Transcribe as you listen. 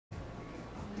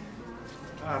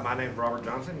My name is Robert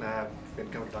Johnson. I've been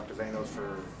coming to Dr. Zanos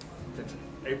since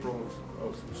April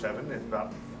of '07. It's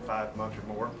about 5 months or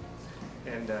more.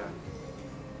 And the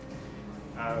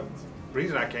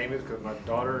reason I came is because my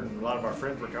daughter and a lot of our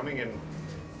friends were coming, and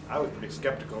I was pretty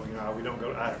skeptical. You know,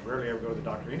 I rarely ever go to the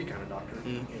doctor, any kind of doctor.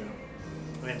 You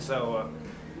know, and so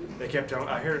they kept telling.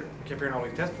 I kept hearing all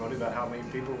these testimonies about how many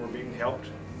people were being helped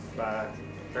by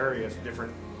various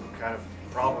different kind of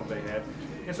problems they had.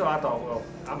 And so I thought, well,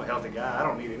 I'm a healthy guy. I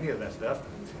don't need any of that stuff.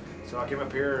 So I came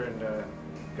up here and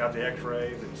got the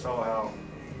x-rays and saw how,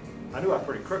 I knew I was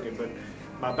pretty crooked, but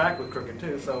my back was crooked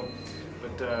too. So,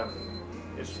 but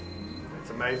it's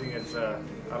amazing.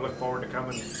 I look forward to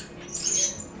coming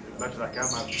as much as I come.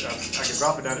 I can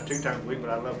drop it down to 2 times a week, but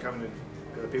I love coming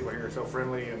because the people here are so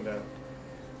friendly, and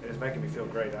it's making me feel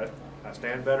great. I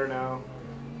stand better now.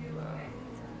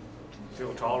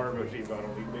 Feel taller, which even I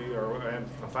don't need to be, or I'm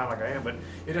fine like I am, but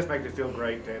it just makes me feel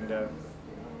great, and I'm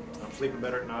sleeping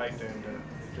better at night, and I'm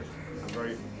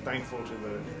very thankful to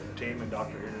the team and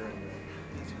doctor here, and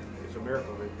it's a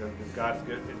miracle. God's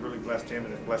good. It really blessed him,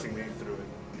 and it's blessing me through it.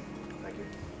 Thank you.